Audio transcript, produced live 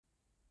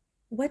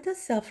What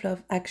does self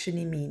love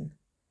actually mean?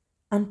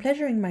 On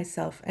pleasuring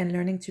myself and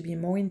learning to be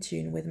more in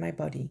tune with my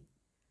body.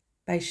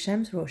 By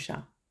Shams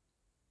Rosha.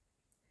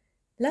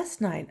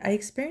 Last night, I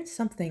experienced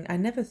something I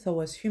never thought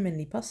was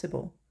humanly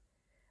possible.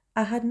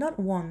 I had not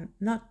one,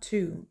 not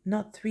two,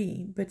 not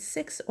three, but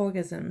six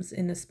orgasms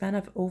in the span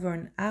of over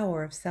an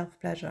hour of self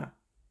pleasure.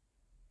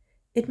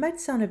 It might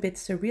sound a bit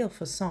surreal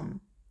for some,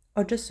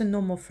 or just a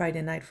normal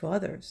Friday night for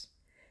others,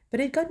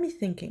 but it got me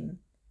thinking,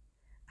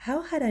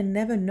 how had I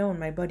never known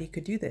my body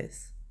could do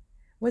this?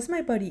 Was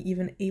my body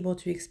even able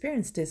to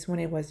experience this when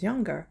it was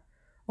younger,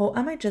 or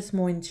am I just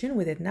more in tune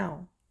with it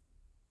now?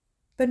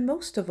 But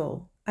most of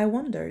all, I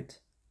wondered,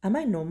 am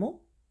I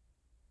normal?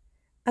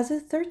 As a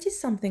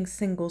 30-something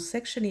single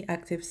sexually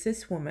active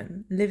cis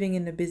woman living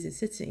in a busy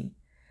city,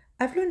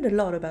 I've learned a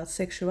lot about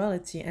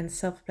sexuality and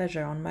self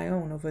pleasure on my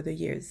own over the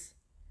years.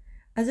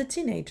 As a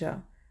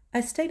teenager,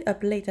 I stayed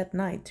up late at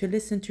night to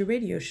listen to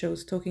radio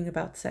shows talking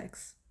about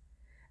sex.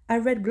 I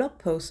read blog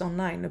posts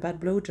online about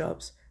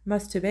blowjobs,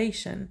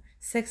 masturbation,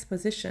 sex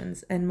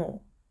positions, and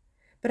more.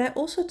 But I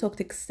also talked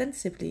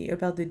extensively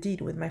about the deed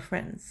with my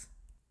friends.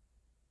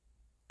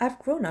 I've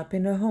grown up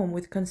in a home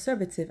with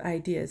conservative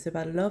ideas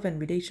about love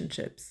and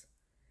relationships.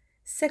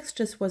 Sex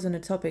just wasn't a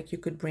topic you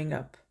could bring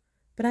up,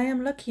 but I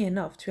am lucky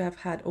enough to have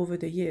had over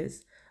the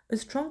years a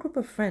strong group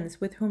of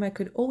friends with whom I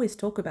could always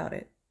talk about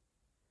it.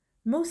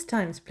 Most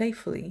times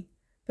playfully,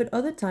 but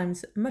other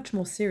times much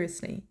more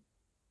seriously.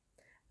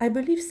 I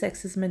believe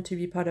sex is meant to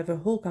be part of a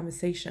whole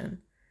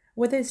conversation,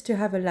 whether it's to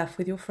have a laugh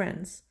with your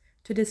friends,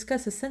 to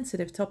discuss a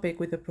sensitive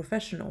topic with a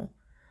professional,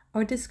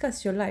 or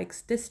discuss your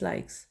likes,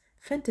 dislikes,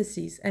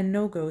 fantasies, and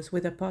no goes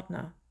with a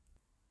partner.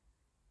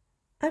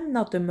 I'm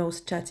not the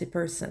most chatty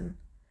person,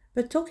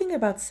 but talking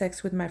about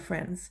sex with my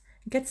friends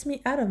gets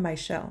me out of my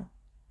shell.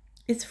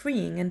 It's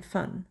freeing and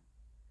fun.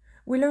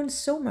 We learn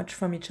so much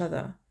from each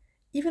other,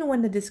 even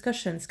when the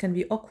discussions can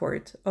be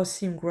awkward or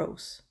seem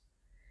gross.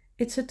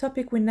 It's a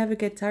topic we never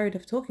get tired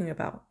of talking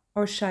about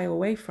or shy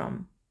away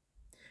from.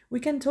 We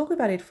can talk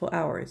about it for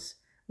hours,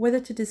 whether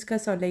to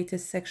discuss our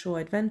latest sexual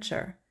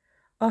adventure,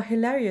 our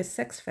hilarious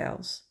sex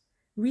fails,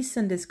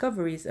 recent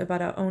discoveries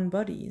about our own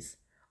bodies,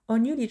 or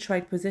newly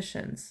tried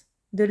positions.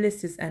 The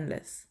list is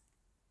endless.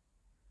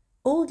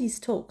 All these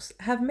talks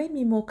have made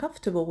me more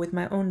comfortable with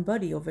my own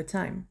body over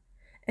time,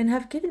 and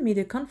have given me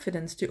the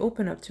confidence to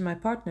open up to my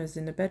partners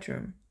in the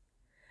bedroom.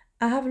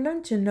 I have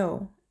learned to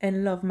know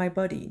and love my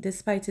body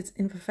despite its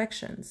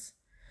imperfections,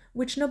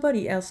 which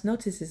nobody else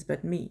notices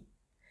but me,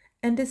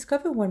 and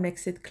discover what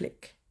makes it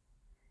click.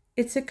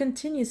 It's a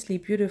continuously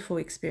beautiful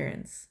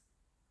experience.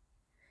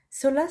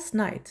 So last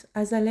night,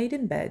 as I laid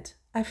in bed,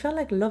 I felt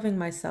like loving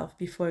myself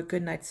before a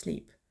good night's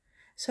sleep.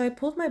 So I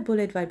pulled my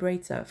bullet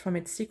vibrator from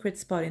its secret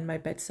spot in my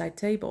bedside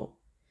table,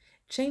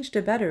 changed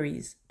the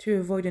batteries to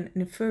avoid an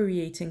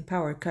infuriating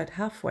power cut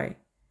halfway,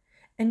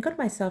 and got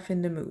myself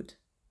in the mood.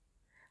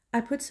 I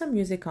put some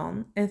music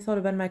on and thought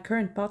about my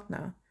current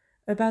partner,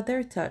 about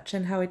their touch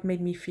and how it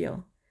made me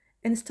feel,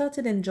 and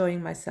started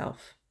enjoying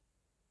myself.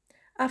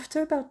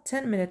 After about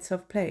 10 minutes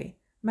of play,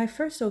 my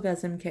first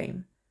orgasm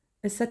came,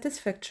 a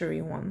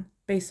satisfactory one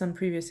based on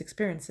previous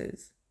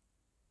experiences.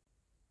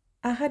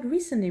 I had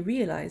recently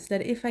realized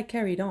that if I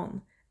carried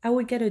on, I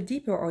would get a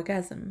deeper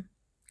orgasm,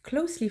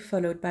 closely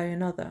followed by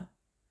another.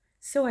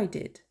 So I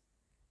did.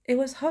 It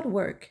was hard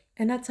work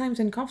and at times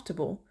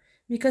uncomfortable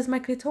because my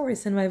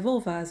clitoris and my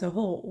vulva as a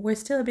whole were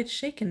still a bit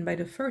shaken by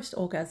the first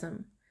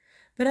orgasm,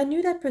 but I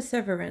knew that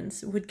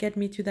perseverance would get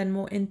me to that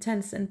more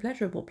intense and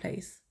pleasurable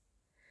place.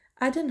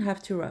 I didn't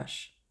have to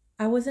rush.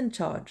 I was in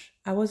charge,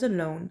 I was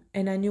alone,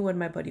 and I knew what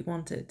my body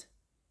wanted.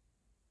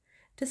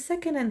 The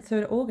second and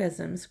third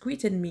orgasms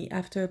greeted me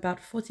after about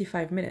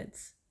 45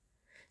 minutes.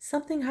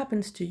 Something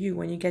happens to you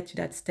when you get to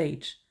that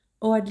stage,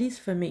 or at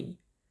least for me.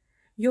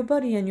 Your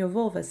body and your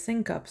vulva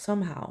sync up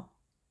somehow.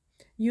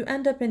 You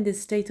end up in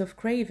this state of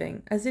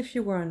craving as if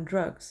you were on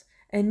drugs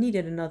and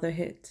needed another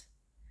hit.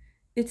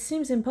 It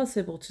seems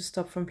impossible to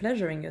stop from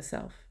pleasuring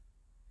yourself.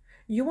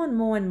 You want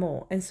more and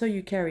more, and so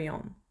you carry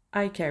on.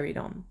 I carried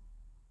on.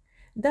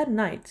 That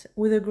night,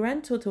 with a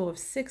grand total of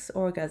 6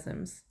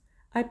 orgasms,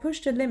 I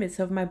pushed the limits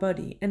of my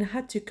body and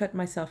had to cut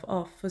myself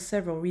off for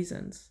several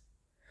reasons.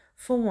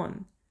 For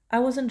one, I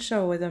wasn't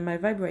sure whether my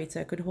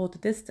vibrator could hold the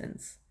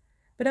distance,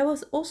 but I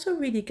was also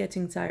really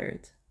getting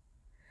tired.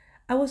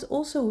 I was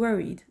also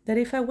worried that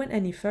if I went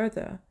any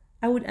further,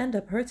 I would end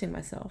up hurting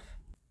myself.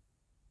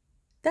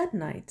 That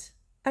night,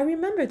 I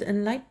remembered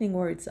enlightening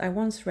words I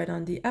once read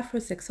on the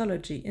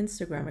Afrosexology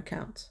Instagram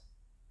account.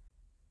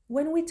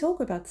 When we talk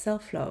about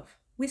self love,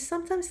 we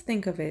sometimes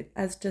think of it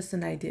as just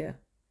an idea.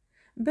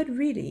 But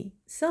really,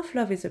 self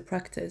love is a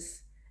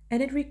practice,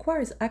 and it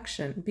requires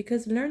action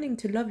because learning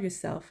to love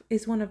yourself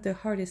is one of the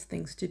hardest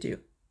things to do.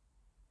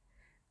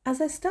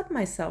 As I stopped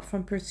myself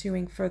from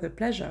pursuing further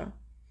pleasure,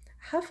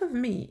 half of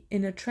me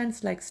in a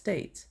trance like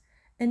state,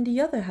 and the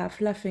other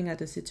half laughing at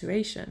the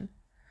situation,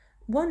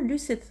 one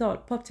lucid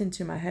thought popped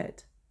into my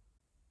head.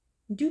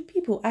 Do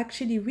people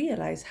actually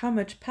realize how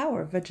much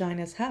power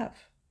vaginas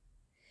have?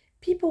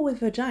 People with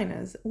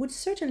vaginas would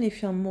certainly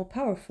feel more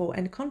powerful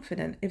and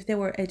confident if they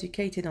were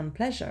educated on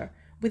pleasure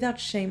without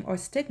shame or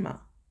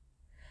stigma.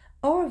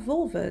 Our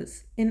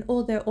vulvas, in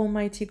all their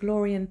almighty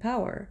glory and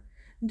power,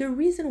 the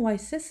reason why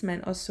cis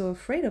men are so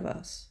afraid of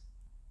us.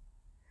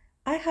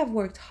 I have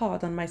worked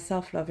hard on my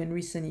self love in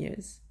recent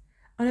years,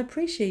 on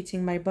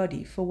appreciating my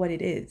body for what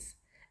it is,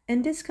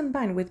 and this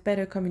combined with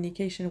better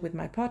communication with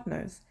my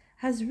partners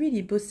has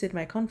really boosted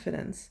my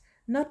confidence,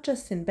 not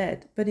just in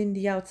bed, but in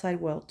the outside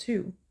world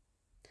too.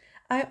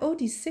 I owe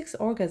these 6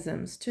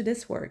 orgasms to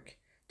this work,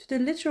 to the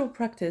literal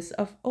practice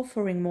of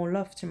offering more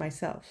love to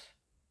myself.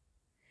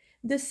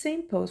 The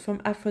same post from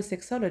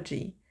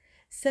Afrosexology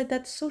said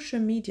that social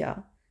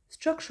media,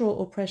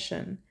 structural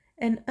oppression,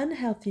 and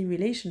unhealthy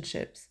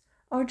relationships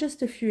are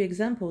just a few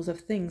examples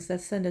of things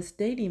that send us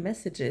daily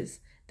messages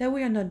that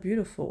we are not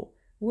beautiful,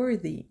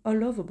 worthy, or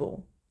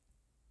lovable.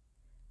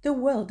 The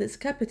world is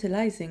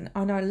capitalizing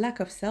on our lack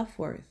of self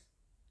worth.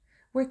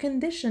 We're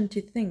conditioned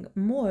to think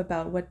more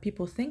about what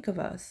people think of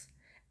us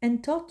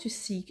and taught to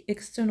seek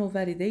external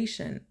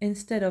validation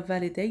instead of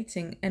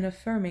validating and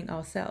affirming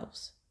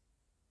ourselves.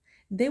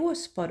 They were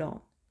spot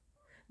on.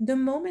 The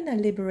moment I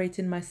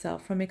liberated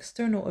myself from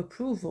external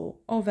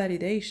approval or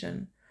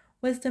validation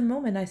was the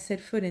moment I set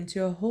foot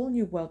into a whole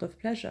new world of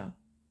pleasure.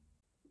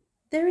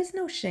 There is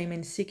no shame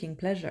in seeking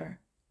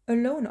pleasure,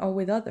 alone or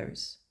with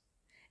others.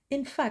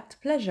 In fact,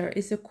 pleasure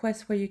is a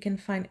quest where you can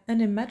find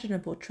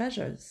unimaginable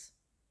treasures.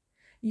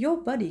 Your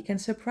body can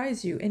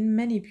surprise you in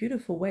many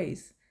beautiful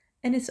ways,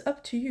 and it's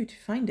up to you to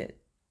find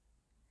it,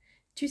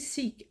 to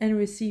seek and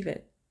receive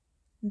it.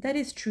 That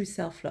is true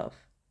self love,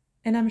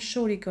 and I'm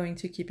surely going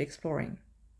to keep exploring.